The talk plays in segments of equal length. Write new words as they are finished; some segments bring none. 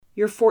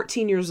You're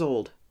 14 years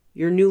old.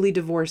 Your newly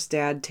divorced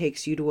dad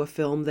takes you to a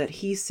film that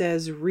he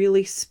says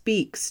really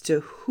speaks to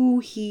who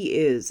he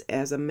is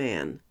as a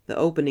man. The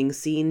opening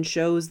scene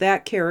shows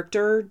that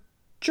character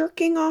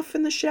jerking off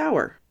in the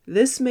shower.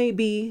 This may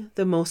be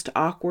the most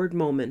awkward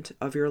moment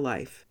of your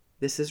life.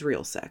 This is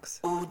real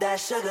sex. Ooh, that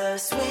sugar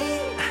sweet,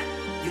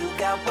 you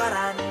got what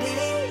I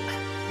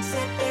need.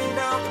 Sipping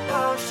on the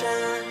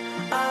potion,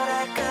 all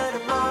that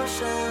good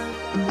emotion.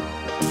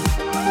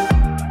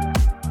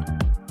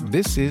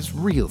 This is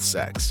Real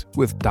Sex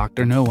with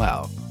Dr.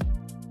 Noel.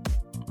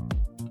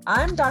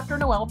 I'm Dr.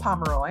 Noel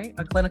Pomeroy,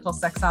 a clinical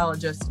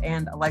sexologist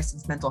and a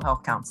licensed mental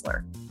health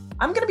counselor.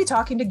 I'm going to be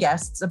talking to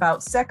guests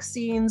about sex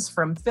scenes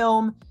from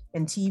film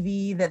and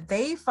TV that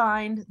they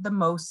find the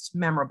most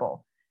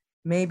memorable.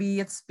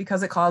 Maybe it's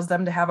because it caused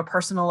them to have a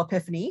personal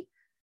epiphany.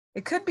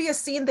 It could be a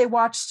scene they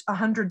watched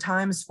 100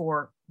 times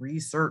for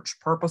research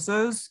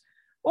purposes,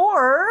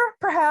 or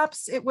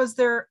perhaps it was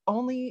their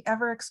only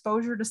ever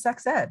exposure to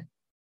sex ed.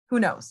 Who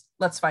knows?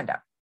 Let's find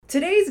out.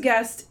 Today's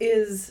guest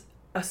is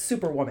a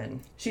superwoman.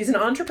 She's an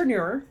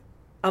entrepreneur,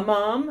 a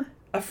mom,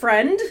 a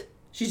friend.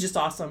 She's just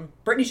awesome.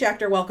 Brittany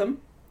Schachter,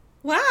 welcome.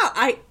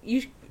 Wow,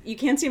 you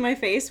can't see my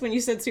face when you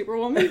said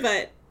superwoman,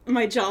 but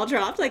my jaw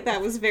dropped. Like,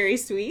 that was very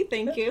sweet.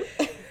 Thank you.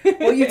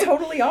 Well, you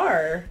totally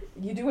are.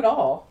 You do it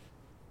all.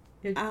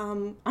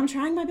 I'm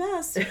trying my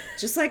best,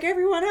 just like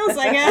everyone else,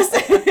 I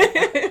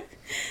guess.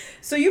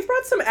 So you've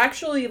brought some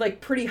actually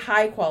pretty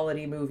high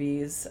quality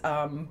movies,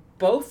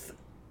 both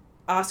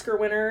Oscar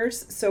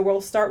winners. So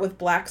we'll start with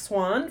Black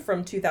Swan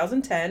from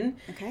 2010.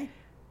 Okay.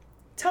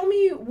 Tell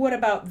me what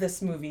about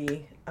this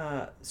movie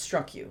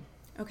struck you?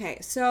 Okay,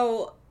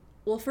 so,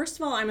 well, first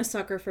of all, I'm a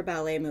sucker for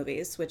ballet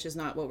movies, which is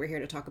not what we're here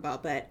to talk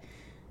about, but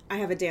I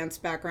have a dance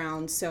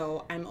background,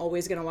 so I'm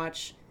always going to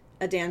watch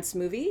a dance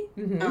movie,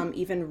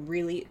 even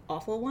really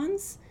awful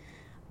ones.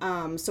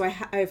 So I,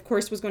 of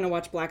course, was going to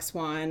watch Black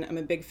Swan. I'm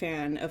a big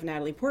fan of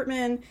Natalie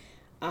Portman.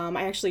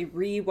 I actually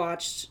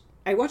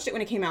I watched it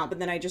when it came out, but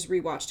then I just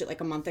rewatched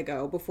it a month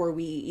ago before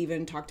we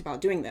even talked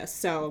about doing this.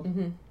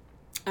 So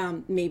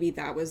maybe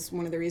that was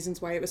one of the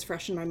reasons why it was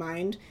fresh in my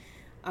mind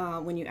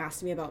when you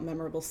asked me about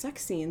memorable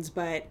sex scenes.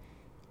 But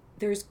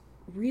there's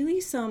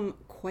really some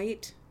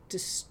quite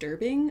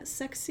disturbing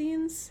sex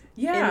scenes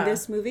in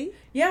this movie.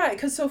 Yeah,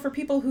 because so for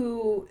people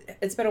who,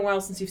 it's been a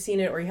while since you've seen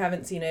it or you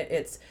haven't seen it,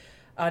 it's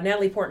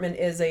Natalie Portman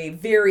is a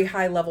very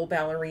high-level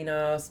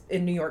ballerina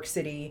in New York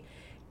City,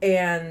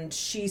 and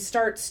she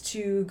starts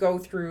to go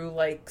through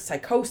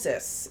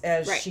psychosis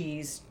as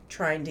she's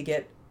trying to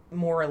get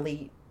more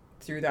elite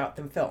throughout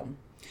the film.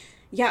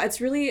 Yeah,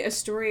 it's really a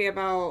story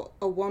about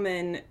a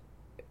woman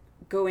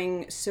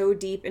going so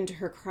deep into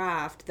her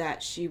craft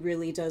that she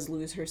really does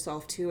lose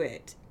herself to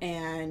it.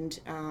 And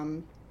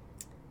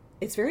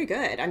it's very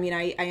good. I mean,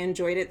 I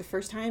enjoyed it the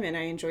first time, and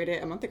I enjoyed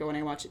it a month ago when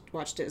I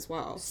watched it as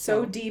well.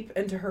 So deep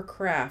into her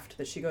craft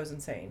that she goes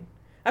insane.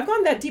 I've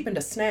gone that deep into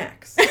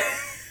snacks.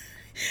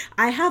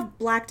 I have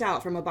blacked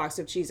out from a box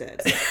of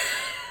Cheez-Its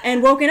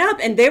and woken up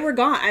and they were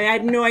gone. I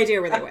had no idea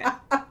where they went.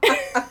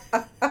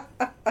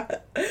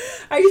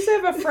 I used to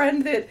have a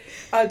friend that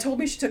told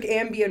me she took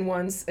Ambien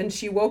once, and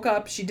she woke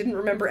up, she didn't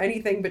remember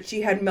anything, but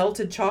she had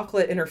melted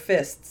chocolate in her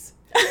fists.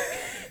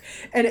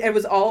 And it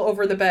was all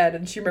over the bed,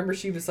 and she remember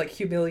she was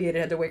humiliated,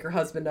 had to wake her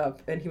husband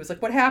up, and he was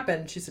like, "What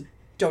happened?" She said,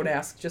 "Don't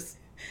ask, just..."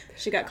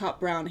 She got caught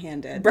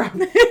brown-handed.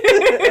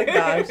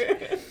 Gosh.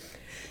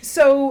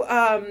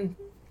 So,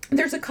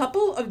 there's a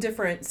couple of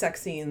different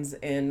sex scenes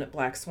in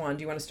Black Swan.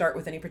 Do you want to start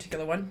with any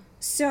particular one?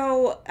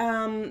 So,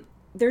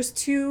 there's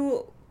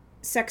two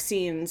sex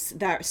scenes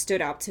that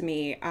stood out to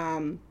me.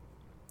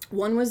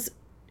 One was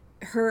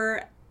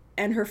her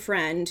and her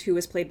friend, who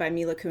was played by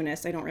Mila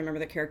Kunis. I don't remember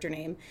the character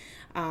name.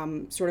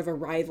 Sort of a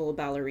rival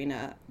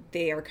ballerina.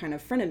 They are kind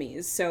of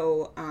frenemies.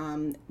 So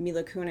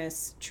Mila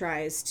Kunis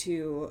tries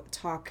to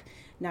talk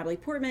Natalie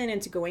Portman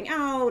into going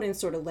out and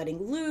sort of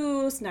letting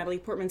loose. Natalie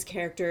Portman's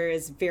character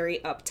is very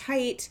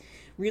uptight,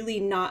 really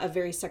not a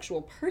very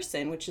sexual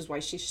person, which is why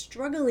she's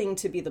struggling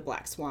to be the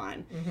Black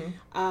Swan.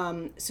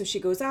 So she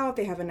goes out,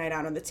 they have a night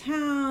out on the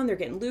town, they're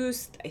getting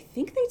loose. I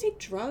think they take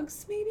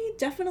drugs, maybe?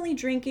 Definitely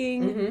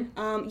drinking.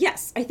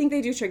 Yes, I think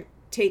they do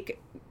take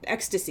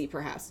ecstasy,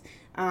 perhaps.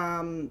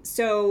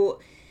 So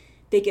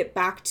they get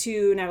back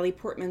to Natalie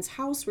Portman's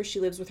house where she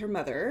lives with her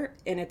mother,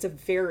 and it's a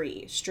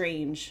very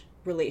strange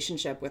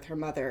relationship with her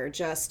mother,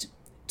 just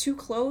too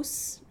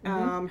close.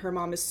 Her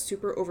mom is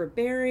super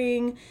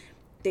overbearing.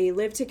 They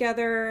live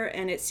together,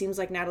 and it seems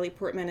like Natalie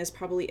Portman is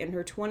probably in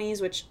her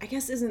 20s, which I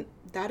guess isn't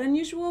that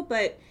unusual,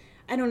 but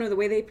I don't know, the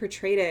way they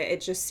portrayed it,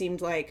 it just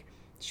seemed like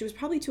she was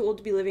probably too old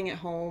to be living at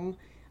home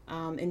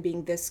and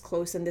being this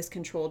close and this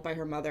controlled by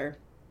her mother.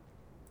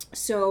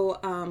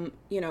 So,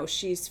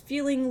 she's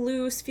feeling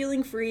loose,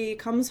 feeling free,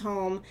 comes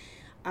home.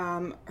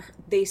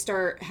 They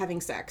start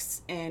having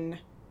sex in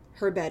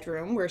her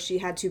bedroom, where she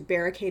had to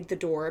barricade the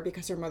door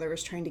because her mother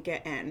was trying to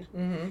get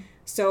in.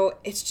 So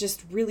it's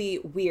just really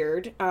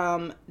weird.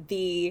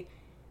 The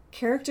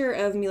character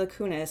of Mila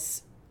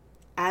Kunis,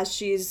 as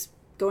she's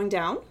going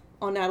down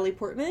on Natalie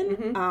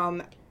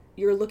Portman,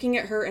 you're looking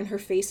at her and her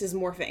face is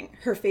morphing.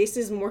 Her face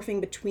is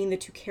morphing between the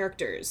two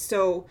characters.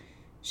 So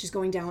she's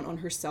going down on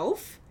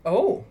herself.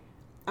 Oh.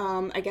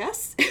 I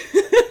guess.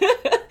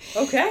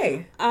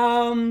 Okay.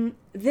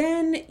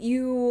 Then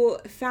you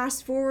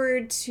fast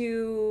forward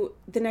to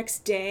the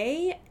next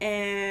day,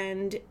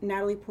 and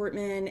Natalie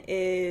Portman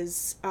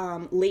is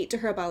late to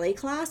her ballet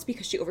class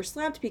because she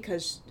overslept,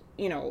 because,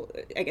 you know,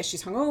 I guess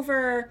she's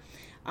hungover.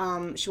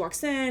 She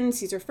walks in,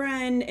 sees her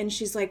friend, and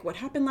she's like, what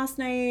happened last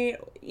night?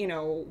 You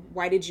know,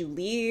 why did you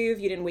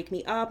leave? You didn't wake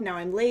me up. Now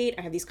I'm late.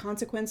 I have these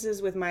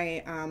consequences with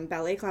my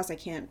ballet class. I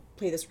can't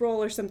play this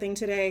role or something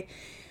today.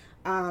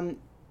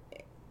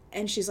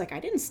 And she's like, I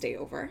didn't stay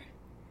over.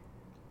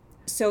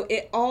 So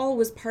it all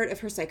was part of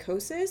her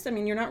psychosis. I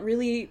mean, you're not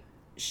really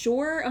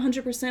sure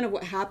 100% of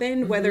what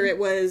happened, whether it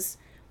was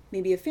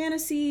maybe a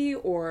fantasy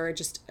or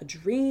just a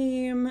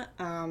dream.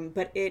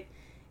 But it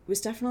was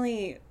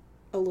definitely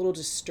a little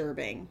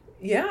disturbing.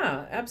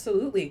 Yeah,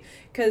 absolutely.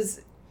 Because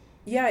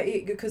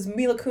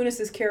Mila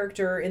Kunis's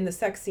character in the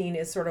sex scene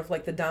is sort of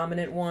like the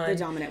dominant one. The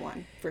dominant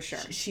one, for sure.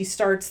 She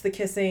starts the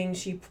kissing.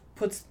 She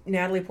puts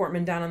Natalie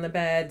Portman down on the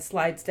bed,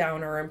 slides down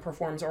her, and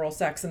performs oral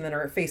sex, and then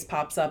her face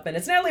pops up, and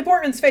it's Natalie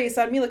Portman's face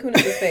on Mila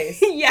Kunis's face.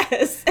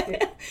 Yes.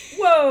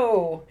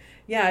 Whoa.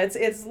 Yeah, it's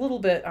a little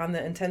bit on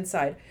the intense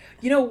side.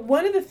 You know,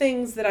 one of the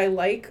things that I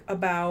like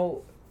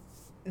about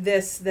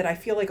this that I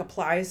feel like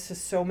applies to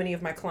so many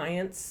of my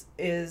clients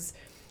is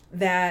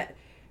that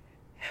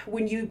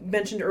when you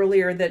mentioned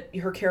earlier that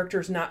her character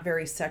is not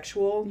very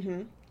sexual,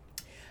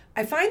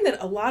 I find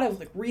that a lot of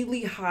like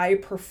really high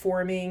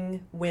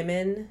performing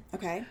women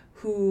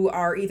who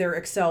are either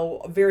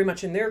excel very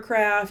much in their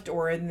craft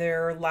or in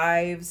their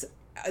lives,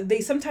 they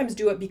sometimes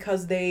do it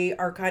because they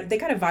kind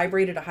of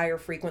vibrate at a higher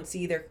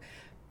frequency.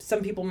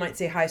 Some people might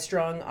say high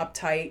strung,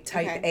 uptight,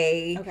 type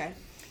A. Okay.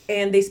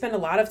 And they spend a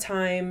lot of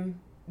time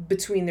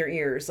between their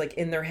ears, like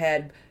in their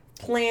head,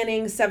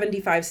 planning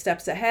 75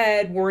 steps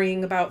ahead,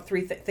 worrying about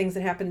three things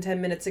that happened 10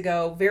 minutes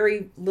ago,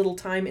 very little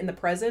time in the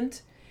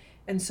present.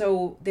 And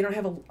so they don't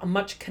have a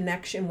much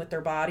connection with their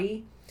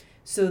body.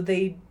 So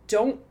they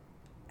don't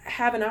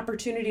have an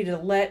opportunity to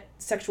let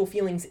sexual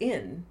feelings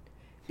in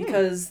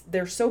because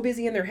they're so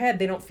busy in their head,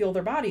 they don't feel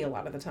their body a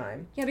lot of the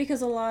time. Yeah,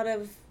 because a lot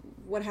of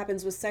what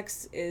happens with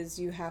sex is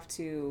you have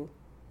to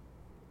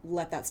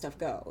let that stuff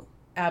go.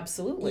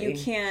 Absolutely. You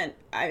can't,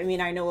 I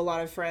mean, I know a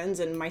lot of friends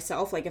and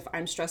myself, like if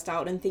I'm stressed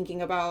out and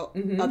thinking about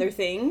other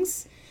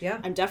things,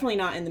 I'm definitely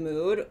not in the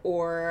mood,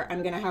 or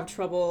I'm going to have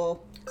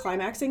trouble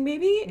climaxing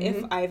maybe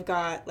if I've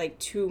got like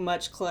too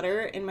much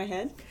clutter in my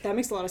head. That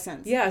makes a lot of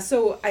sense. Yeah,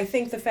 so I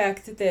think the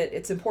fact that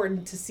it's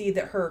important to see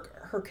that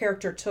her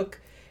character took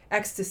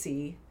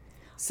ecstasy,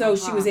 so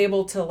she was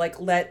able to like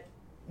let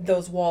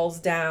those walls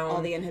down,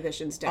 all the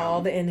inhibitions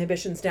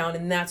down,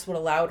 and that's what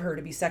allowed her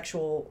to be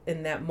sexual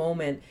in that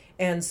moment.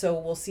 And so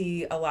we'll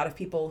see a lot of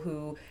people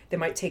who they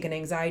might take an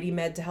anxiety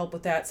med to help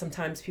with that.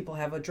 Sometimes people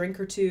have a drink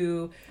or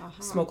two,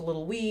 smoke a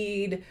little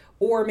weed,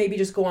 or maybe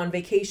just go on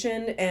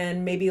vacation,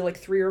 and maybe like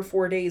 3 or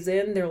 4 days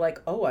in, they're like,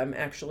 oh, I'm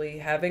actually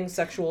having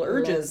sexual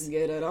urges. Let's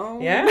get it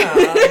on. Yeah,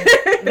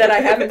 that I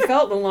haven't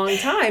felt in a long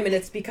time. And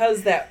it's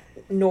because that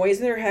noise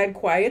in their head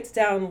quiets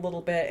down a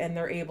little bit and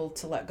they're able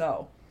to let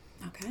go.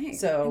 Okay,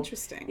 so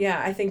interesting.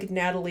 Yeah, I think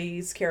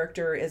Natalie's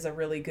character is a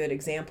really good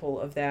example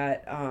of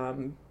that.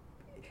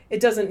 It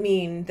doesn't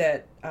mean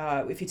that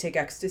if you take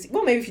ecstasy,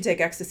 well, maybe if you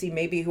take ecstasy,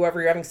 maybe whoever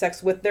you're having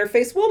sex with, their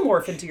face will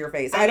morph into your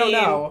face. I don't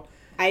know.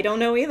 I don't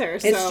know either.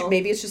 So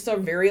Maybe it's just a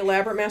very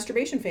elaborate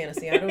masturbation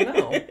fantasy. I don't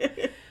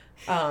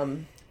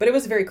know. But it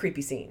was a very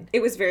creepy scene. It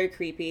was very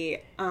creepy.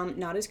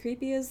 Not as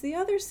creepy as the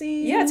other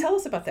scene. Yeah, tell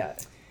us about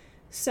that.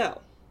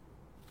 So,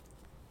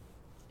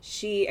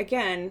 she,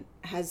 again,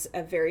 has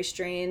a very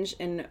strange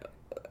and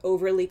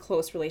overly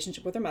close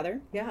relationship with her mother.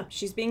 Yeah.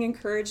 She's being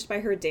encouraged by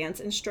her dance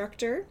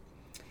instructor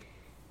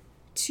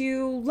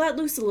to let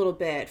loose a little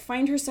bit,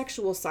 find her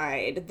sexual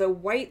side. The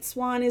white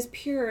swan is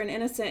pure and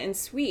innocent and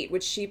sweet,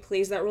 which she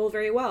plays that role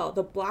very well.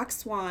 The black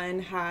swan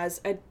has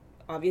a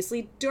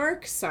obviously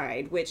dark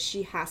side, which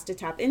she has to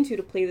tap into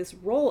to play this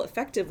role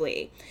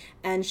effectively,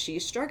 and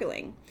she's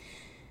struggling.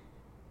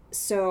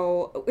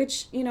 So,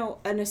 which, you know,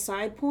 an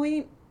aside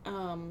point,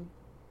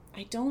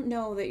 I don't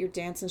know that your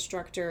dance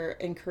instructor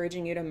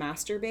encouraging you to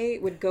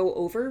masturbate would go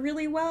over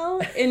really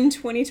well in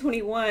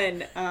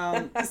 2021.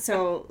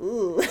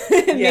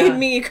 It made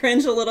me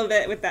cringe a little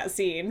bit with that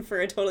scene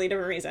for a totally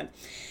different reason.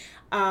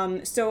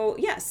 So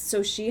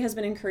she has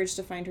been encouraged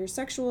to find her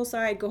sexual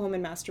side, go home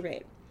and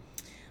masturbate.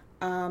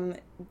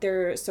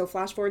 So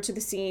flash forward to the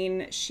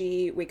scene,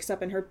 she wakes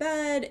up in her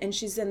bed and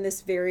she's in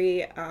this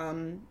very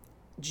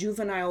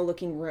juvenile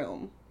looking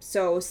room.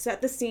 So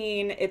set the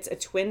scene, it's a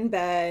twin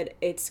bed,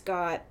 it's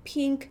got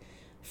pink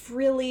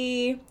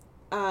frilly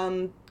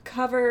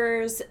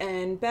covers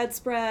and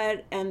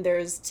bedspread, and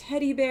there's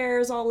teddy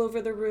bears all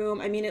over the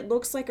room. I mean, it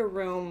looks like a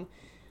room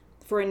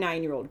for a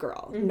 9-year-old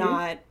girl,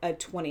 not a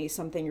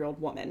 20-something-year-old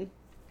woman.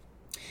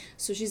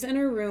 So she's in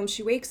her room,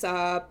 she wakes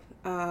up,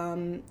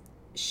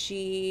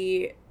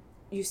 she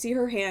you see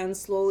her hand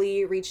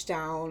slowly reach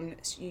down.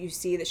 You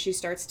see that she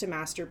starts to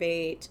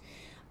masturbate.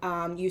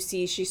 You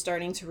see she's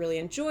starting to really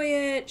enjoy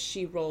it.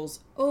 She rolls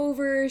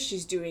over.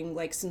 She's doing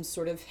like some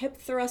sort of hip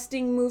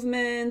thrusting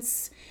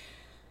movements.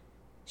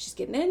 She's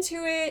getting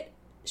into it.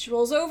 She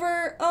rolls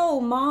over.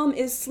 Oh, Mom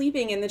is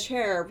sleeping in the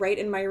chair right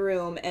in my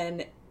room.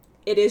 And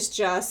it is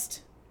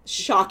just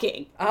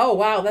shocking. Oh,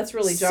 wow. That's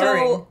really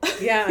jarring. So,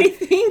 yeah. I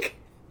think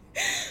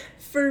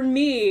for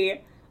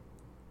me,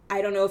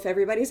 I don't know if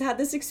everybody's had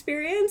this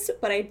experience,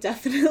 but I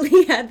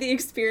definitely had the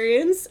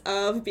experience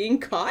of being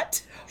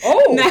caught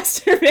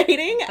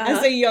masturbating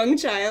as a young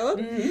child.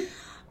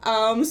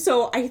 Mm-hmm.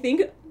 So I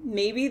think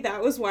maybe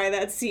that was why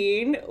that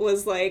scene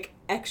was like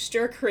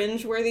extra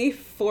cringeworthy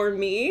for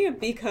me,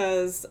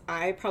 because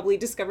I probably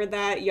discovered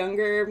that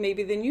younger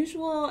maybe than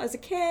usual as a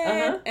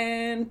kid,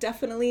 and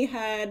definitely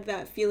had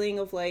that feeling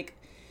of like,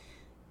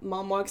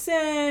 Mom walks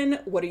in,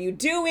 what are you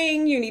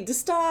doing? You need to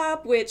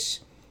stop, which...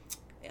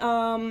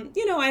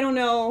 I don't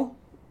know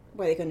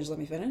why they couldn't just let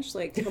me finish.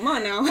 Like, come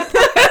on now.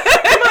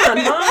 Come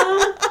on,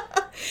 Mom.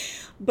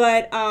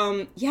 But,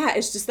 yeah,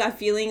 it's just that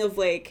feeling of,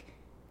 like,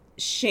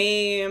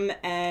 shame,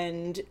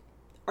 and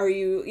are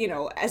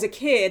you, as a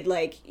kid,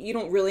 like, you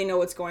don't really know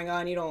what's going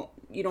on. You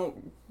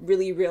don't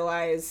really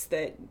realize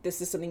that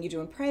this is something you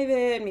do in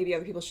private. Maybe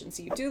other people shouldn't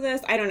see you do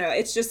this. I don't know.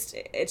 It's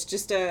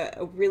just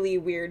a really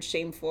weird,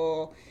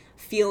 shameful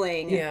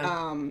feeling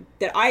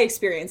that I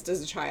experienced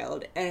as a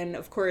child, and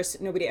of course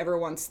nobody ever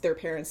wants their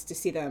parents to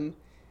see them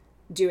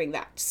doing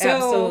that. So,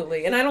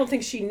 absolutely. And I don't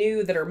think she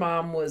knew that her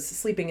mom was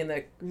sleeping in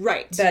the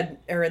bed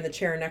or in the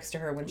chair next to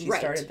her when she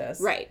started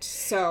this. Right.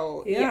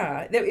 So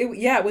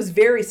it was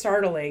very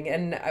startling,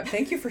 and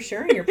thank you for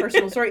sharing your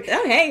personal story.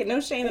 Oh, hey,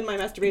 no shame in my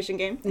masturbation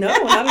game. No,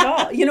 not at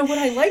all. What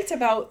I liked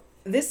about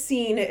this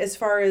scene, as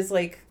far as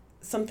like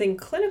something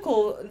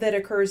clinical that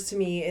occurs to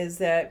me, is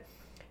that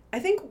I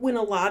think when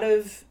a lot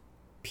of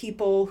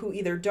people who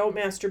either don't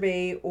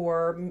masturbate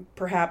or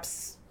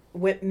perhaps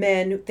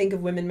men think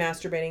of women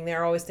masturbating,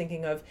 they're always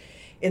thinking of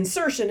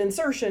insertion,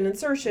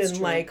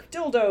 like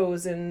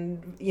dildos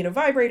and,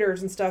 vibrators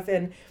and stuff.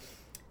 And,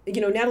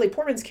 Natalie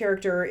Portman's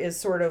character is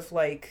sort of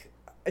like,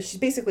 she's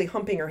basically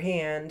humping her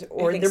hand,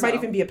 or there might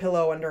even be a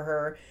pillow under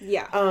her.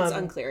 Yeah, it's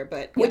unclear,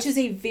 but... Which is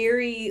a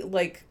very,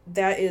 like,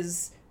 that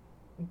is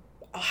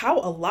how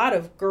a lot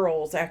of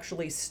girls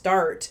actually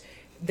start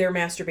their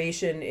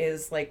masturbation,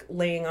 is like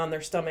laying on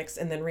their stomachs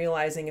and then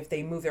realizing if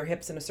they move their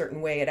hips in a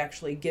certain way, it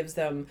actually gives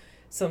them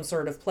some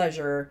sort of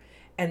pleasure.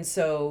 And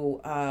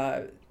so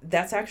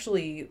that's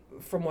actually,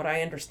 from what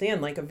I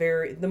understand, like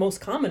the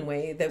most common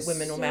way that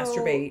women will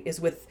masturbate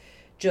is with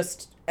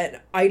just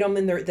an item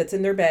that's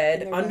in their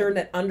bed,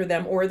 under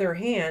them, or their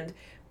hand,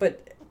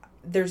 but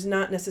there's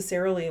not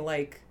necessarily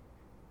like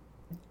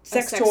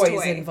sex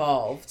toys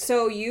involved.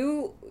 So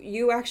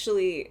you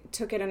actually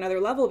took it another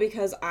level,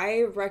 because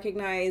I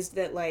recognized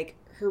that like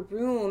her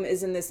room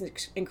is in this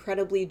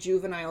incredibly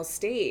juvenile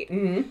state,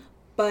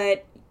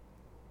 but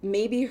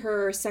maybe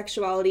her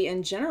sexuality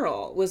in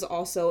general was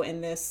also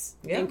in this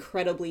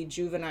incredibly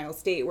juvenile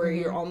state where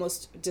you're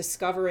almost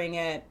discovering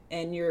it,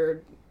 and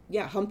you're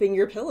humping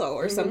your pillow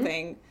or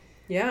something.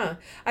 Yeah.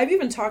 I've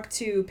even talked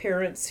to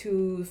parents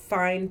who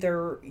find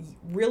their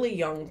really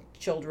young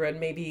children,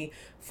 maybe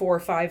 4,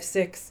 5,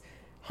 6,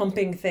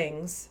 humping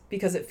things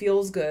because it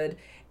feels good.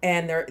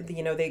 And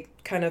they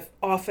kind of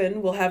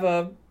often will have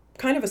a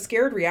kind of a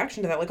scared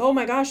reaction to that. Like, oh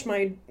my gosh,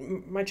 my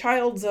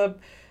child's a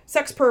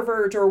sex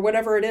pervert or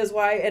whatever it is.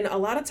 Why? And a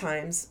lot of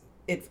times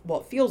it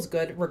feels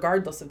good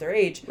regardless of their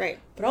age. Right.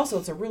 But also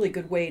it's a really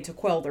good way to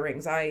quell their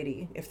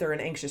anxiety if they're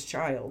an anxious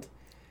child.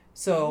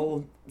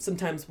 So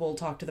sometimes we'll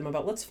talk to them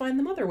about, let's find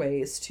them other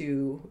ways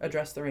to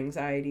address their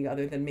anxiety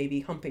other than maybe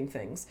humping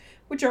things,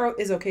 which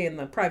is okay in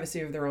the privacy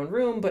of their own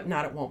room, but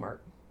not at Walmart.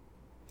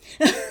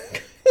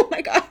 Oh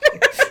my God.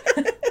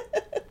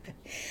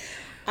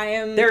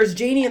 There's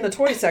Janie in the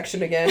toy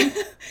section again.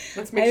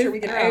 Let's make sure we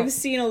get her out. I've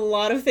seen a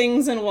lot of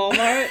things in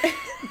Walmart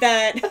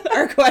that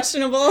are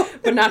questionable.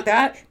 But not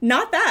that?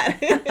 Not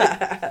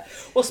that.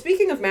 Well,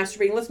 speaking of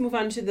masturbating, let's move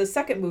on to the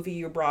second movie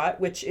you brought,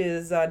 which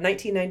is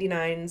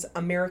 1999's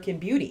American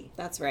Beauty.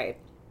 That's right.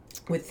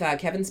 With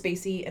Kevin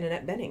Spacey and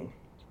Annette Bening.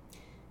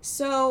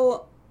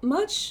 So,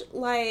 much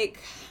like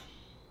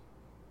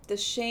the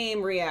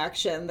shame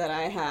reaction that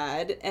I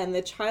had and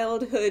the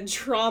childhood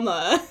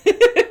trauma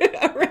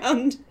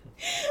around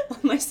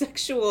my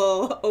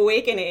sexual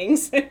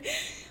awakenings.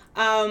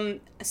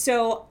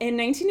 So in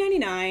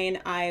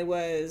 1999, I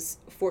was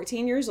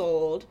 14 years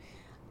old.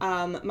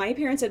 My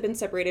parents had been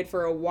separated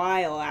for a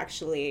while,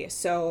 actually.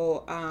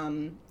 So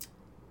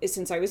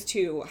since I was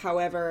 2.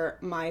 However,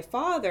 my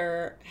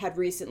father had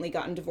recently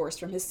gotten divorced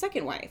from his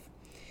second wife.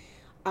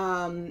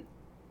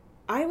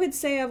 I would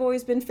say I've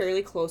always been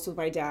fairly close with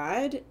my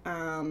dad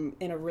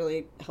in a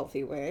really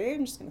healthy way.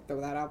 I'm just going to throw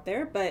that out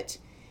there. But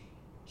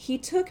he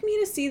took me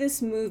to see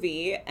this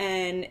movie,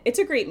 and it's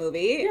a great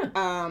movie.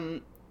 Yeah.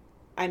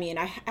 I mean,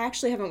 I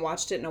actually haven't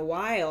watched it in a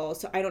while,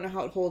 so I don't know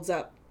how it holds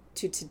up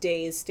to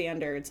today's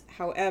standards.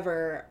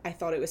 However, I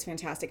thought it was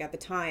fantastic at the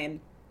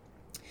time.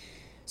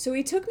 So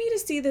he took me to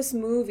see this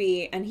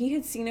movie, and he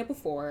had seen it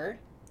before,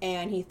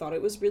 and he thought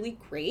it was really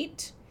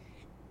great.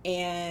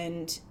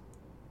 And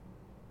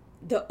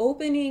the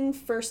opening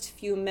first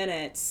few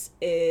minutes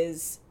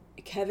is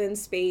Kevin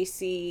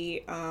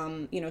Spacey,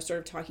 sort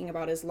of talking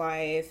about his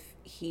life.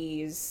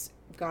 He's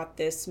got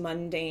this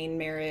mundane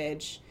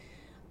marriage,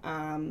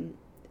 and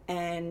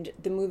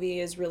the movie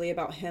is really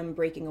about him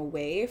breaking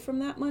away from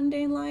that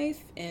mundane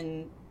life.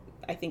 And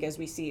I think, as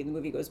we see, the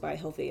movie goes by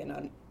healthy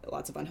and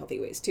lots of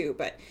unhealthy ways too.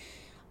 But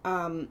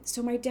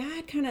so my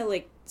dad kind of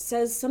like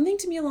says something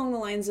to me along the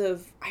lines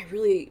of, I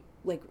really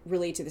like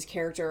relate to this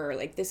character, or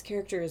like, this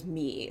character is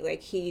me.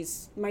 Like,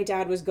 my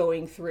dad was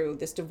going through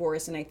this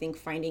divorce, and I think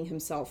finding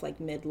himself like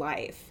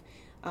midlife.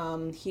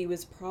 He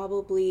was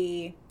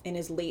probably in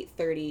his late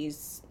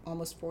 30s,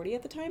 almost 40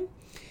 at the time.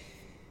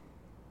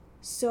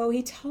 So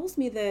he tells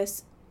me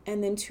this,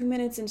 and then 2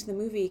 minutes into the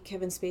movie,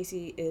 Kevin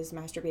Spacey is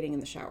masturbating in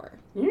the shower.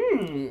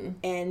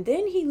 And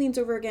then he leans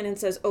over again and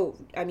says, "Oh,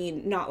 I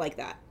mean, not like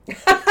that."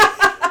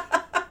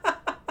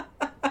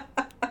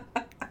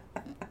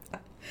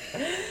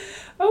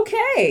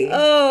 Okay.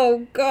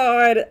 Oh,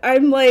 God.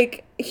 I'm,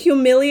 like,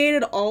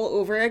 humiliated all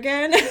over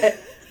again.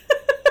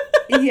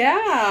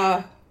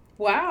 Yeah.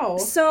 Wow.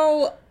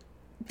 So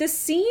the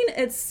scene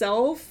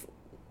itself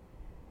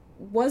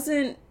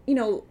wasn't,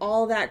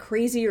 all that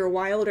crazy or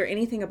wild or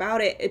anything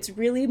about it. It's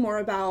really more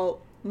about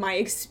my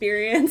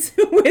experience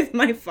with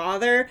my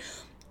father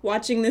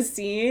watching the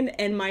scene,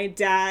 and my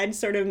dad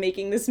sort of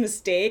making this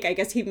mistake. I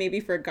guess he maybe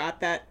forgot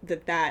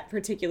that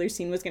particular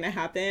scene was going to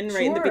happen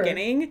right in the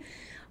beginning.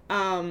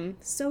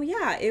 So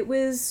yeah, it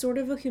was sort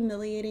of a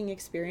humiliating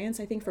experience,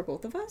 I think, for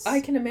both of us.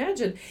 I can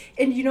imagine.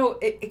 And,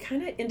 it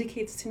kind of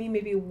indicates to me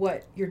maybe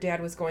what your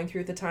dad was going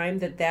through at the time,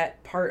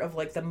 that part of,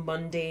 like, the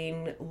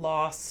mundane,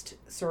 lost,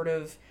 sort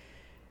of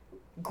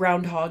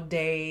Groundhog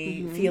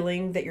Day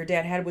feeling that your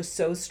dad had was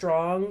so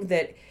strong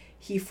that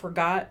he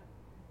forgot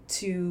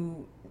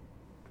to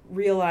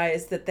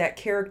realize that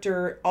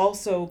character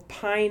also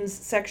pines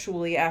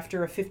sexually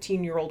after a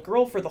 15-year-old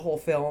girl for the whole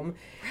film.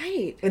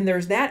 Right. And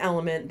there's that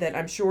element that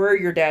I'm sure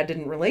your dad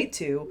didn't relate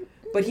to,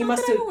 but he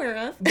must have. I'm aware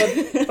of.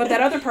 but that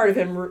other part of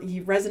him,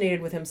 he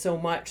resonated with him so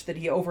much that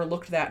he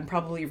overlooked that and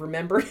probably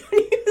remembered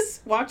when he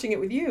was watching it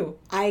with you.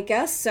 I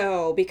guess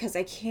so, because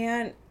I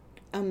can't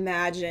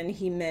imagine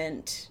he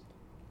meant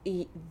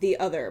the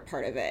other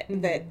part of it,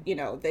 that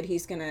that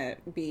he's gonna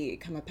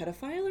become a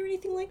pedophile or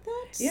anything like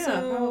that. Yeah,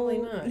 probably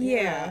not.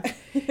 Yeah.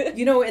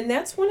 And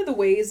that's one of the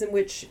ways in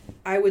which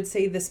I would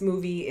say this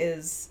movie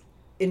is,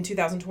 in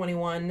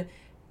 2021,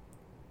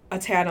 a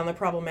tad on the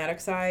problematic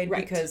side, right,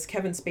 because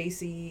Kevin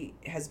Spacey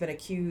has been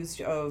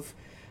accused of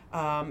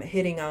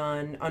hitting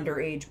on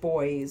underage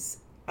boys,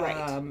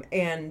 right,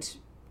 and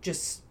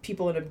just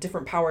people in a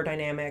different power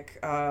dynamic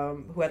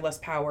who had less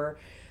power.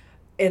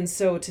 And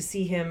so to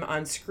see him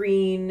on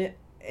screen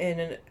in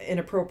an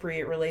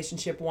inappropriate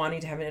relationship, wanting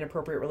to have an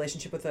inappropriate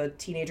relationship with a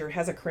teenager,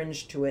 has a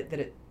cringe to it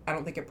that I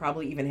don't think it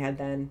probably even had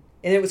then.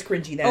 And it was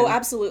cringy then. Oh,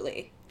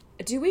 absolutely.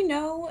 Do we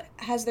know,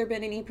 has there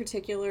been any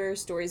particular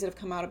stories that have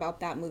come out about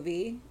that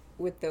movie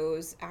with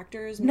those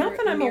actors? Not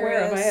that I'm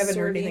aware of. I haven't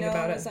heard anything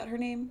about it. Is that her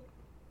name?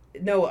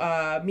 No,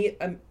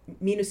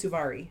 Mina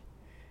Suvari.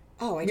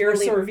 Oh, I Mira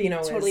totally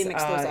Sorvino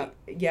mixed those up.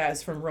 Yeah,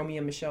 it's from Romeo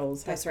and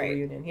Michelle's high school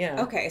reunion.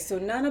 Yeah. Okay, so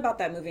none about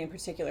that movie in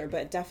particular,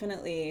 but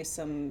definitely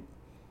some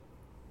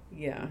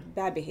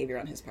bad behavior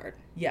on his part.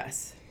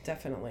 Yes,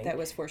 definitely. That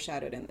was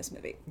foreshadowed in this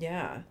movie.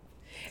 Yeah.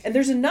 And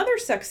there's another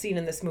sex scene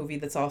in this movie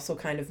that's also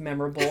kind of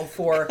memorable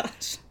for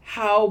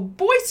how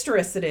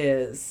boisterous it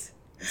is.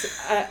 It's,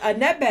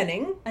 Annette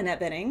Bening. Annette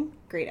Bening,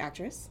 great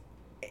actress.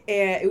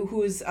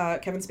 Who's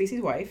Kevin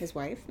Spacey's wife. His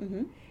wife.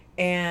 Mm-hmm.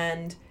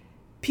 And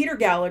Peter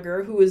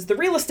Gallagher, who is the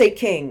real estate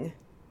king.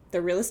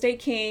 The real estate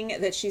king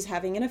that she's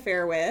having an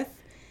affair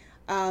with.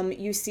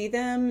 You see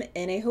them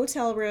in a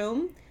hotel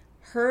room.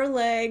 Her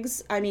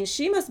legs, I mean,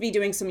 she must be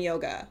doing some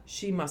yoga.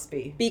 She must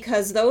be.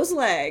 Because those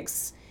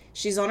legs,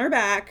 she's on her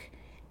back,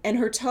 and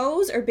her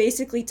toes are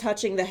basically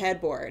touching the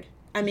headboard.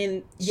 I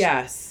mean,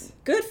 yes.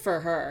 Good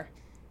for her.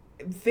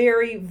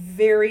 Very,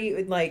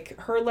 very, like,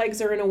 her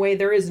legs are in a way,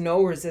 there is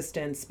no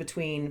resistance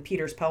between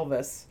Peter's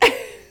pelvis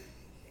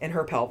and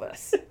her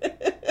pelvis.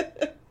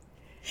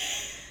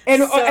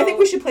 And so, I think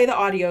we should play the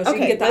audio so you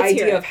can get the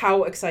idea of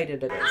how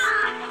excited it is.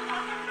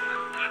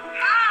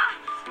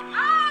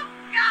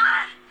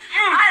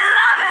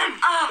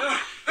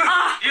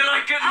 You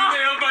like getting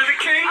nailed by the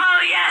king? Oh,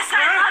 yes, I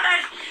love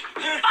it.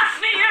 Fuck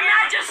me, your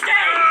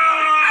majesty.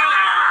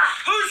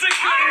 Who's the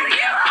king?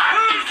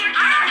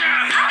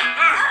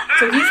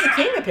 So he's the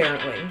king,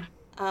 apparently.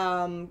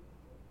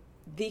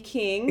 The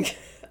king.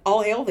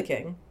 All hail the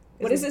king.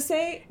 What does it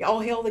say?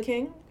 All hail the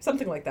king?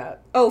 Something like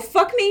that. Oh,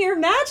 fuck me, your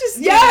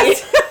majesty.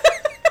 Yes!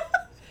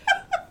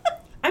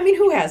 I mean,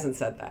 who hasn't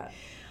said that?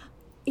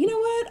 You know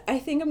what? I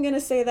think I'm going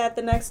to say that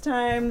the next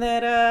time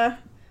that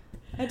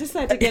I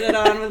decide to get it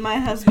on with my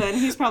husband.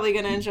 He's probably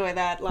going to enjoy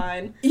that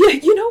line.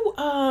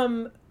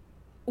 Yeah,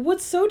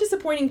 what's so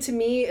disappointing to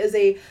me is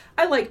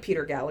I like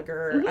Peter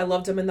Gallagher. Mm-hmm. I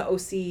loved him in the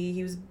OC.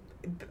 He was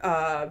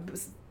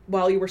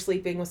While You Were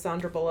Sleeping with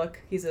Sandra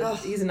Bullock. He's a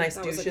nice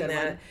that was douche a in good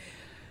that.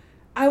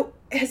 one.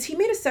 Has he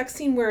made a sex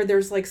scene where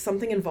there's like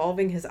something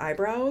involving his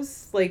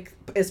eyebrows, like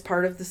as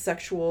part of the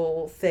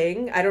sexual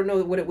thing? I don't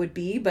know what it would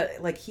be, but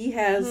like he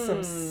has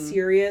some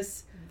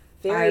serious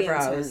Very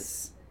eyebrows,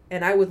 intense.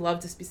 and I would love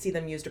to see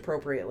them used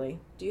appropriately.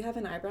 Do you have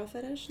an eyebrow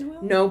fetish,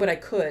 Noelle? No, but I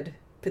could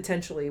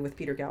potentially with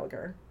Peter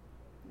Gallagher.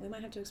 We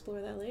might have to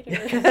explore that later.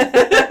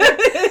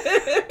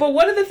 But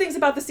one of the things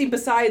about the scene,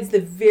 besides the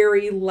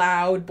very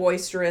loud,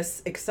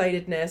 boisterous,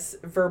 excitedness,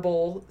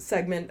 verbal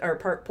segment or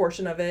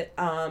portion of it,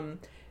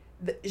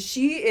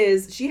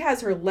 she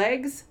has her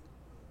legs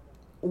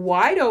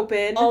wide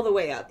open All the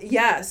way up.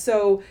 Yeah,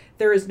 so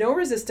there is no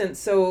resistance.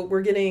 So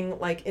we're getting,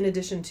 like, in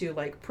addition to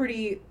like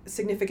pretty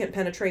significant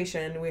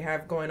penetration we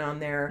have going on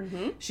there,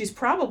 she's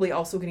probably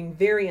also getting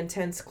very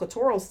intense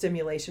clitoral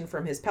stimulation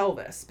from his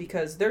pelvis,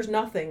 because there's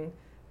nothing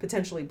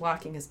potentially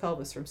blocking his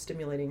pelvis from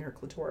stimulating her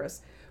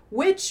clitoris,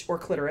 or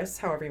clitoris,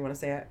 however you want to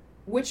say it,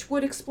 which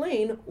would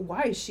explain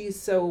why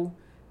she's so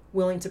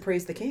willing to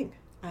praise the king.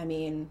 I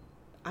mean,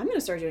 I'm going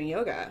to start doing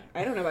yoga.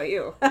 I don't know about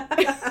you.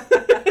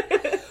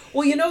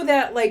 Well, you know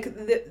that, like,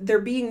 there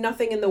being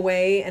nothing in the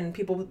way and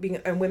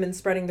women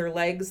spreading their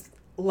legs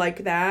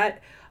like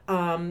that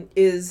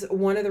is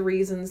one of the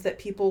reasons that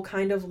people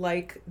kind of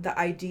like the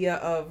idea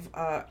of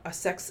a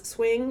sex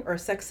swing or a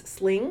sex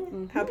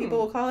sling, how people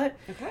will call it.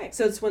 Okay.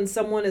 So it's when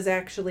someone is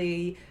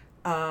actually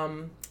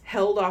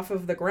held off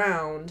of the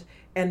ground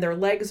and their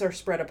legs are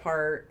spread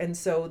apart, and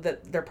so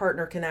that their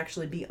partner can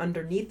actually be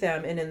underneath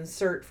them and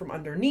insert from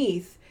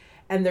underneath,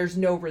 and there's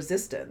no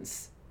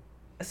resistance.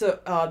 So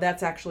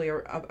that's actually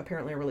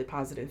apparently a really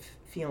positive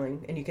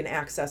feeling, and you can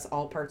access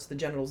all parts of the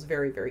genitals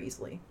very, very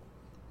easily.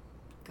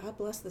 God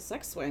bless the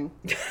sex swing.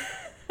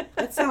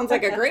 That sounds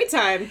like a great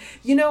time.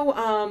 You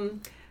know,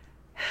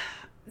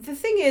 the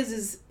thing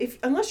is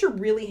unless you're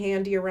really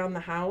handy around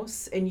the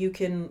house and you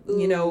can,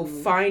 you know,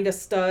 find a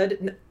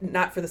stud,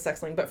 not for the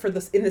sex sling, but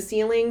in the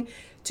ceiling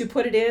to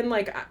put it in,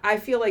 like, I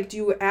feel like, do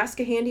you ask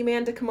a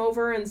handyman to come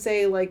over and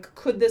say, like,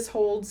 could this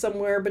hold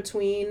somewhere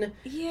between,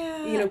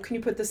 Yeah. you know, can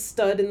you put the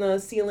stud in the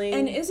ceiling?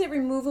 And is it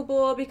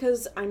removable?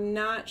 Because I'm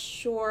not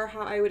sure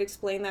how I would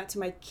explain that to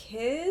my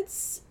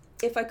kids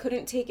if I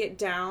couldn't take it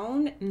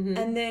down.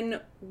 And then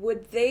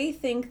would they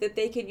think that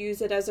they could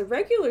use it as a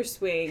regular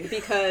swing?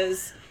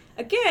 Because,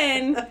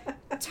 again,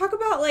 talk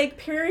about, like,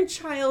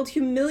 parent-child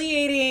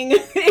humiliating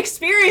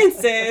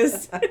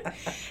experiences.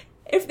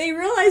 If they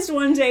realized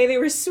one day they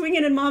were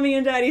swinging in mommy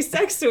and daddy's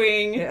sex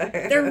swing,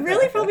 they're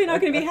really probably not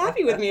going to be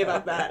happy with me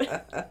about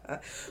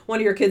that. One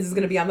of your kids is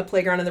going to be on the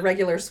playground in the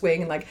regular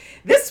swing and like,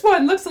 this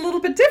one looks a little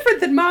bit different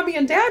than mommy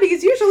and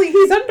daddy's. Usually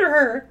he's under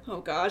her.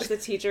 Oh gosh, the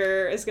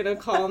teacher is going to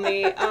call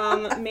me.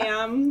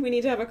 Ma'am, we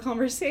need to have a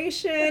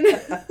conversation.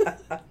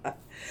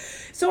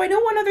 So I know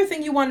one other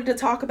thing you wanted to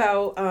talk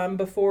about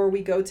before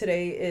we go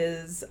today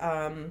is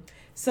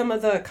some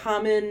of the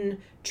common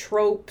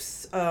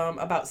tropes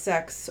about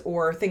sex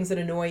or things that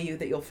annoy you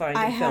that you'll find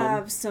in film. I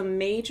have some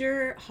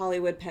major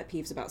Hollywood pet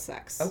peeves about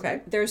sex.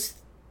 Okay. There's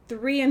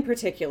 3 in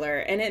particular,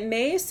 and it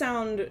may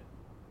sound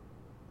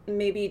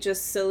maybe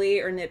just silly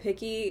or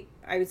nitpicky.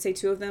 I would say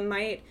 2 of them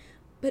might,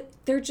 but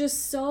they're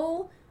just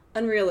so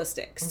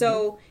unrealistic.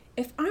 So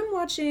if I'm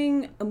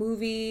watching a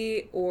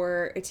movie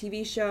or a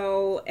TV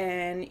show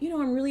and, you know,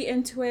 I'm really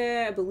into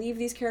it, I believe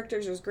these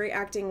characters, there's great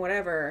acting,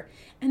 whatever,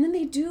 and then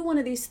they do one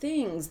of these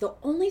things, the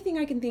only thing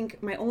I can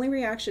think, my only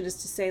reaction is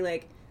to say,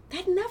 like,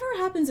 that never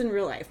happens in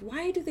real life.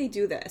 Why do they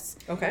do this?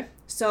 Okay.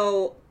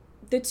 So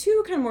the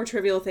 2 kind of more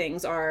trivial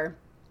things are,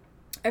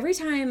 every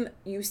time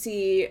you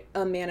see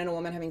a man and a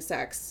woman having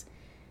sex,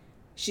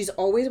 she's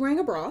always wearing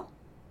a bra.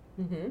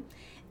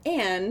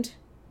 And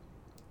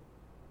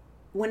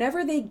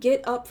whenever they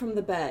get up from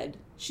the bed,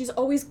 she's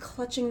always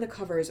clutching the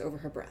covers over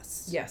her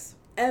breasts. Yes.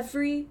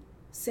 Every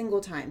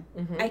single time.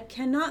 I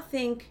cannot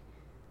think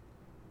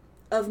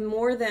of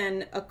more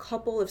than a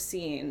couple of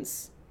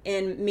scenes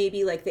in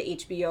maybe like the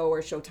HBO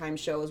or Showtime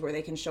shows where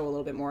they can show a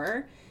little bit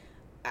more.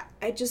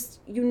 I just,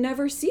 you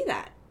never see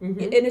that.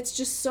 And it's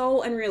just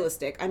so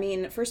unrealistic. I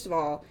mean, first of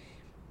all,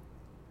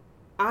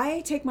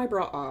 I take my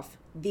bra off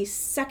the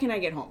second I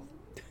get home.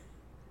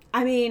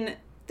 I mean,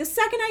 the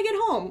second I get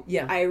home,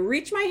 I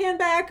reach my hand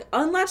back,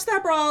 unlatch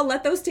that bra,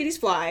 let those titties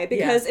fly,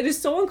 because it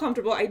is so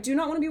uncomfortable. I do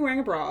not want to be wearing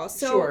a bra.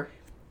 So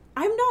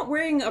I'm not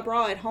wearing a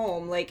bra at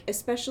home, like,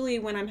 especially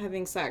when I'm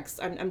having sex.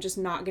 I'm just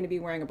not going to be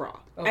wearing a bra.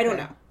 Okay. I don't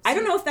know. I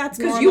don't know if that's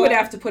normal. Because you would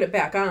have to put it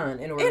back on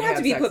in order to have sex. It'd have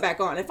to be put back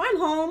on. If I'm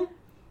home,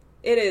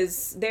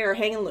 they're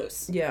hanging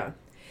loose. Yeah.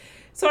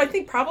 So I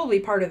think probably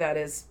part of that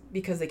is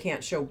because they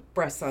can't show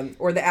breasts on,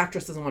 or the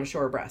actress doesn't want to show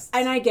her breasts.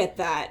 And I get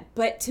that.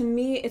 But to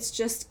me, it's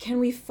just, can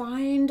we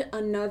find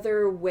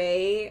another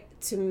way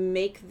to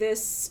make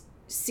this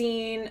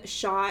scene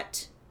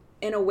shot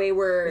in a way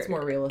where it's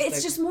more realistic?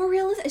 It's just more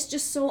realistic. It's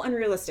just so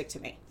unrealistic to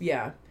me.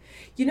 Yeah.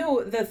 You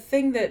know, the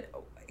thing that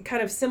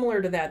kind of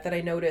similar to that I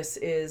notice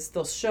is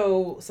they'll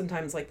show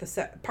sometimes like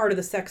the part of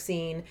the sex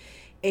scene,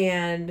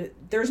 and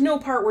there's no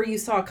part where you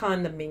saw a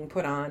condom being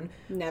put on.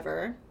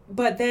 Never.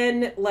 but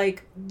then,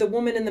 like, the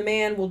woman and the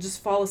man will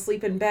just fall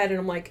asleep in bed, and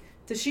I'm like,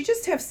 does she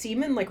just have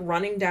semen, like,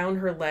 running down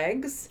her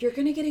legs? You're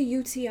gonna get a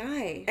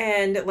UTI.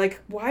 And, like,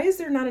 why is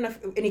there not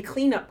any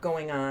cleanup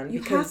going on?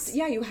 You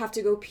have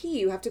to go pee.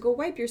 You have to go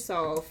wipe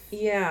yourself.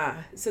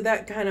 Yeah, so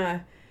that kind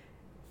of,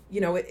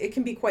 it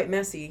can be quite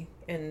messy,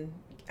 and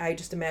I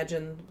just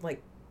imagine,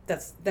 like,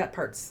 that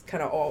part's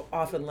kind of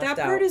often left out.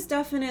 That part is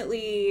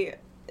definitely,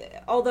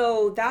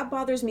 although that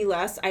bothers me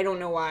less, I don't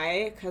know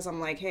why, because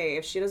I'm like, hey,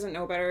 if she doesn't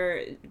know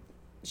better,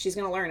 she's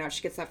going to learn if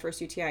she gets that first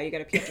UTI, you got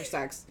to pee after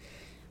sex.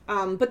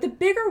 But the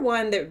bigger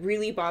one that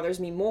really bothers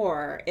me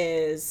more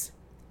is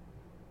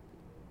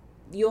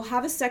you'll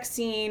have a sex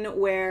scene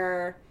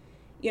where,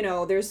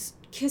 there's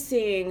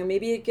kissing,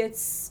 maybe it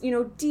gets,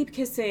 deep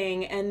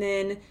kissing, and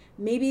then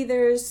maybe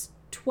there's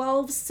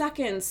 12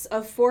 seconds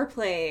of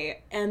foreplay,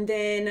 and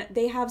then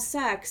they have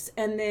sex,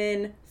 and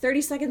then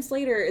 30 seconds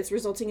later it's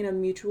resulting in a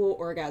mutual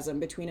orgasm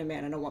between a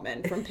man and a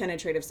woman from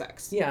penetrative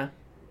sex. Yeah.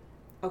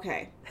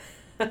 Okay.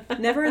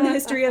 Never in the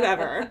history of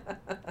ever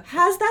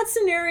has that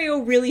scenario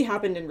really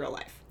happened in real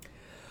life.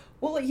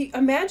 Well,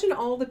 imagine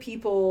all the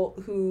people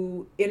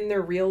who in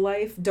their real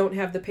life don't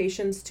have the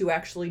patience to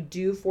actually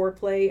do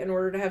foreplay in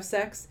order to have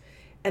sex.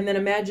 And then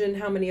imagine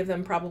how many of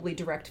them probably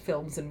direct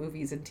films and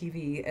movies and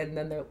TV, and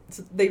then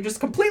they just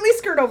completely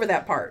skirt over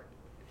that part.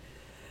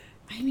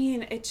 I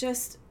mean, it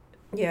just...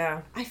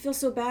 Yeah. I feel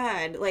so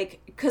bad. Like,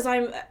 because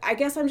I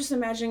guess I'm just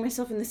imagining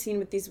myself in the scene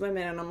with these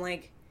women, and I'm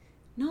like,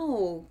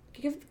 no,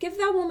 give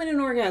that woman an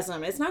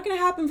orgasm. It's not going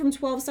to happen from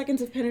 12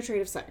 seconds of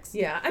penetrative sex.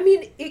 Yeah. I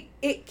mean,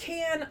 it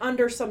can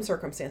under some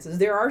circumstances.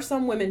 There are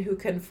some women who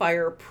can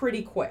fire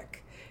pretty quick.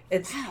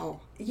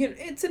 Wow.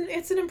 It's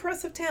an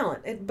impressive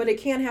talent, but it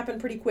can happen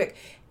pretty quick.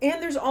 And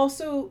there's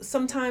also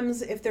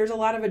sometimes if there's a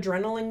lot of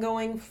adrenaline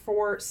going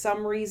for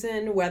some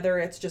reason, whether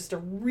it's just a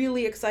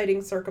really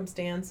exciting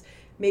circumstance,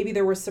 maybe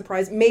there was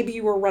surprise, maybe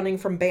you were running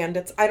from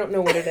bandits, I don't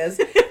know what it is.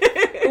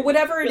 But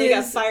whatever it really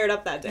is. Got fired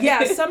up that day.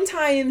 Yeah,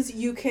 sometimes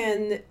you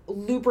can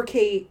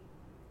lubricate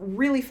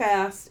really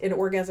fast and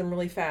orgasm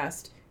really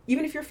fast,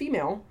 even if you're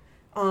female,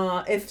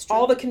 if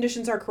all the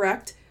conditions are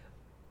correct.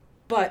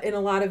 But in a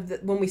lot of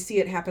when we see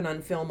it happen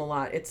on film a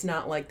lot, it's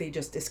not like they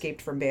just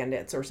escaped from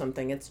bandits or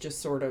something. It's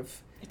just sort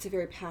of... It's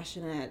very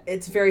passionate,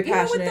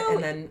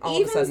 and then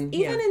all of a sudden...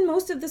 Even in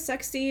most of the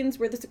sex scenes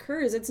where this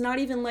occurs, it's not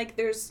even like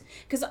there's...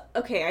 Because,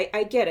 okay,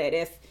 I get it.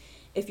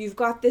 If you've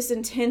got this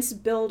intense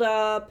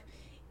build-up,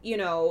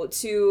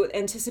 to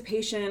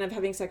anticipation of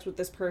having sex with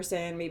this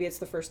person, maybe it's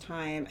the first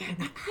time.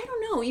 I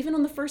don't know, even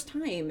on the first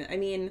time. I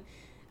mean,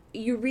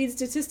 you read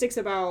statistics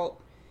about...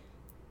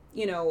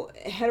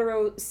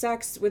 hetero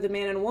sex with a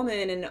man and a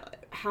woman and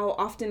how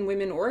often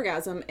women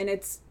orgasm, and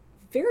it's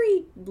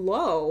very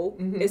low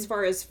as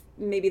far as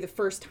maybe the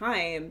first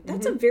time.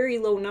 That's a very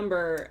low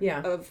number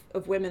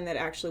of women that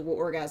actually will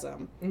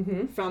orgasm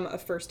from a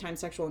first-time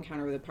sexual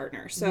encounter with a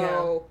partner.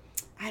 So,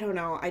 I don't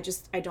know.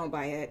 I don't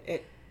buy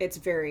it. It's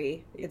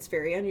very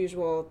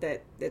unusual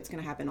that it's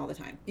going to happen all the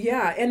time.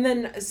 Yeah, and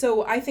then,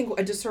 so I think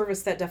a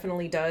disservice that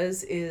definitely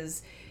does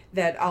is...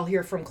 that I'll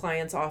hear from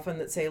clients often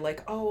that say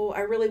like, oh,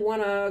 I really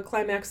want to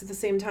climax at the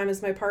same time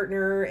as my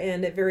partner,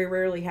 and it very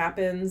rarely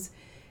happens.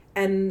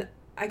 And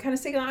I kind of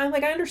say, I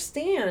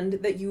understand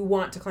that you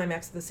want to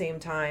climax at the same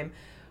time,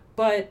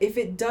 but if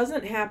it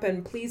doesn't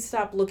happen, please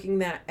stop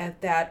looking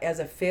at that as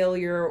a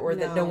failure or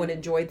that no one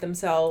enjoyed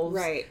themselves.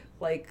 Right.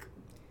 Like,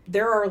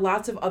 there are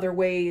lots of other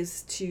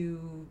ways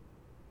to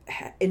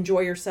enjoy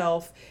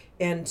yourself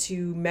and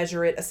to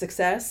measure it a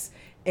success.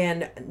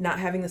 And not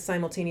having the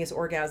simultaneous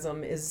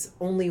orgasm is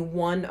only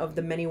one of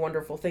the many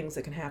wonderful things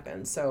that can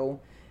happen. So,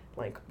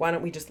 like, why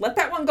don't we just let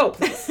that one go,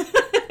 please?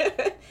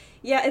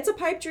 Yeah, it's a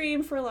pipe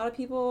dream for a lot of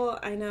people.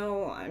 I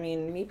know, I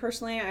mean, me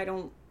personally, I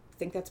don't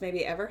think that's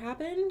maybe ever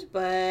happened.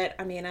 But,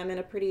 I mean, I'm in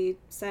a pretty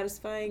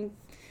satisfying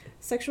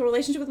sexual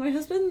relationship with my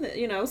husband,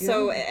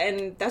 So,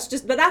 and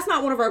but that's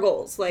not one of our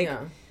goals. Like,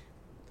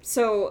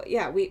 so,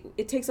 yeah,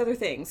 it takes other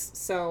things.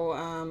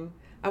 So,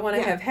 I want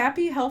to have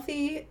happy,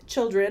 healthy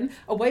children,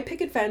 a white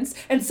picket fence,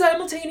 and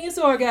simultaneous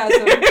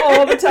orgasm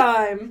all the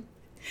time.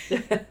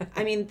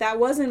 I mean, that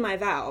was in my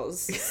vows,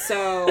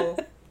 so...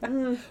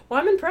 Well,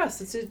 I'm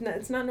impressed.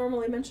 It's not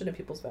normally mentioned in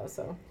people's vows,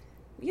 so...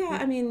 Yeah,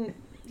 I mean,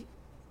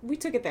 we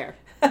took it there.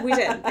 We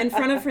did. In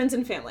front of friends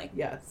and family.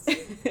 Yes.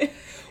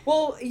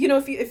 Well,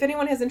 if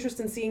anyone has interest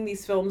in seeing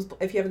these films,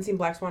 if you haven't seen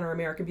Black Swan or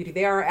American Beauty,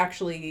 they are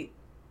actually...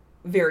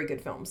 very good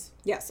films.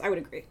 Yes, I would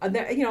agree.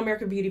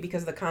 American Beauty,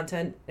 because of the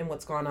content and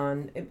what's gone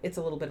on, it's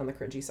a little bit on the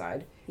cringy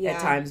side at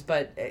times,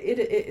 but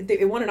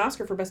it won an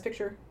Oscar for Best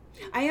Picture.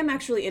 I am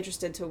actually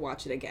interested to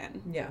watch it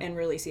again and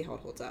really see how it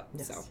holds up.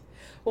 Yes. So,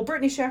 well,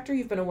 Brittany Schachter,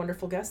 you've been a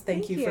wonderful guest.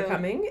 Thank you for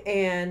coming.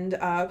 And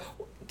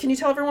can you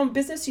tell everyone what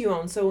business you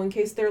own? So in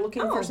case they're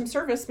looking for some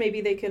service,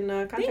 maybe they can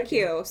contact you. Thank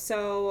you.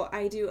 So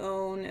I do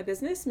own a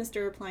business,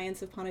 Mr.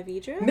 Appliance of Ponte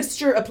Vedra.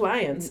 Mr.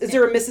 Appliance. Is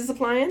there a Mrs.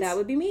 Appliance? That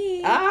would be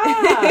me.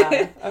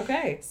 Ah,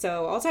 okay.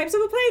 So all types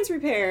of appliance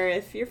repair.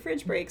 If your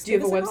fridge breaks, do you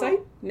have a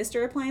website?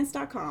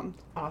 MrAppliance.com.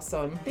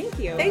 Awesome. Thank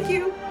you. Thank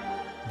you.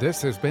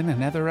 This has been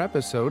another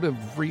episode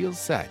of Real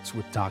Sex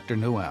with Dr.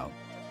 Noel.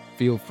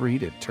 Feel free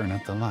to turn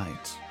up the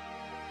lights.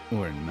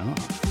 Or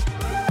not.